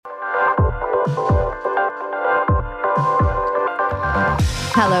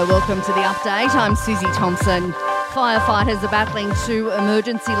Hello, welcome to the update. I'm Susie Thompson. Firefighters are battling two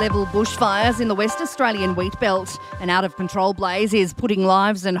emergency-level bushfires in the West Australian wheat belt. An out-of-control blaze is putting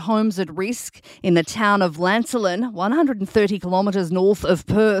lives and homes at risk in the town of Llancelyn, 130 kilometres north of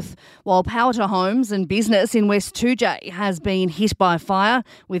Perth, while power to homes and business in West 2J has been hit by fire,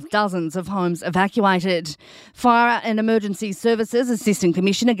 with dozens of homes evacuated. Fire and Emergency Services Assistant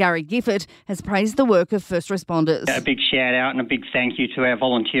Commissioner Gary Gifford has praised the work of first responders. A big shout out and a big thank you to our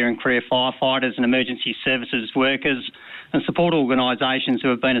volunteer and career firefighters and emergency services workers and support organisations who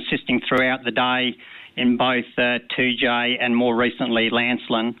have been assisting throughout the day in both 2J and more recently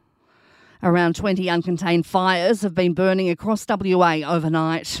Llancelyn. Around 20 uncontained fires have been burning across WA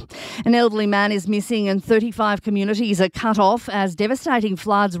overnight. An elderly man is missing and 35 communities are cut off as devastating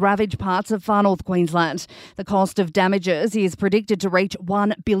floods ravage parts of far north Queensland. The cost of damages is predicted to reach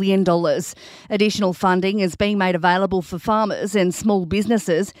 $1 billion. Additional funding is being made available for farmers and small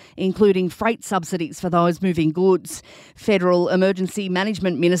businesses, including freight subsidies for those moving goods. Federal Emergency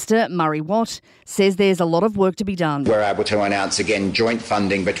Management Minister Murray Watt says there's a lot of work to be done. We're able to announce again joint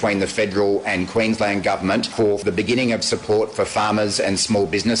funding between the federal and Queensland government for the beginning of support for farmers and small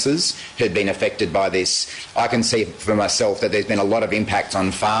businesses who've been affected by this. I can see for myself that there's been a lot of impact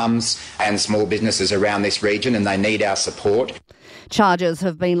on farms and small businesses around this region and they need our support. Charges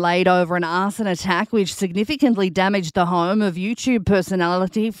have been laid over an arson attack which significantly damaged the home of YouTube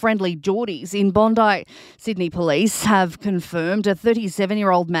personality Friendly Geordies in Bondi. Sydney police have confirmed a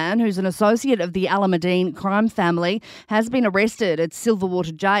 37-year-old man who's an associate of the Alameddine crime family has been arrested at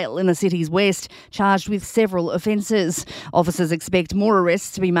Silverwater Jail in the city's west, charged with several offences. Officers expect more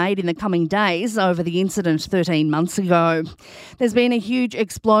arrests to be made in the coming days over the incident 13 months ago. There's been a huge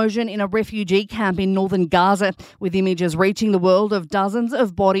explosion in a refugee camp in northern Gaza, with images reaching the world of dozens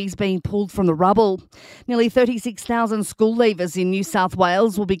of bodies being pulled from the rubble. Nearly 36,000 school leavers in New South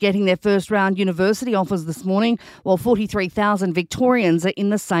Wales will be getting their first round university offers this morning, while 43,000 Victorians are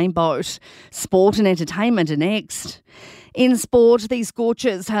in the same boat. Sport and entertainment are next. In sport, the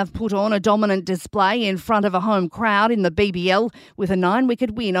Scorchers have put on a dominant display in front of a home crowd in the BBL with a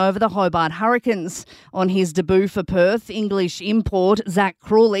 9-wicket win over the Hobart Hurricanes. On his debut for Perth, English import Zach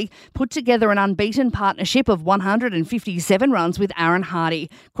Crawley put together an unbeaten partnership of 157 runs with Aaron Hardy.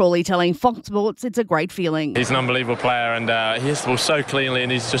 Crawley telling Fox Sports it's a great feeling. He's an unbelievable player and he hits the ball so cleanly and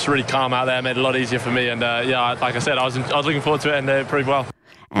he's just really calm out there, made it a lot easier for me and like I said, I was looking forward to it and it proved well.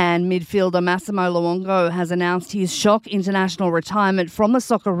 And midfielder Massimo Luongo has announced his shock international retirement from the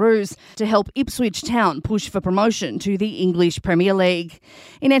Socceroos to help Ipswich Town push for promotion to the English Premier League.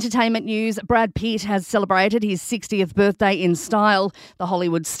 In entertainment news, Brad Pitt has celebrated his 60th birthday in style. The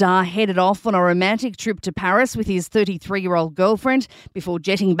Hollywood star headed off on a romantic trip to Paris with his 33-year-old girlfriend before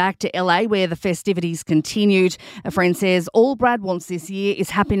jetting back to LA where the festivities continued. A friend says all Brad wants this year is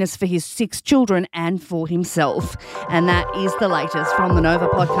happiness for his 6 children and for himself. And that is the latest from the Nova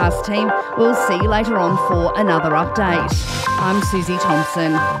podcast team. We'll see you later on for another update. I'm Susie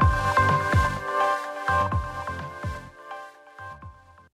Thompson.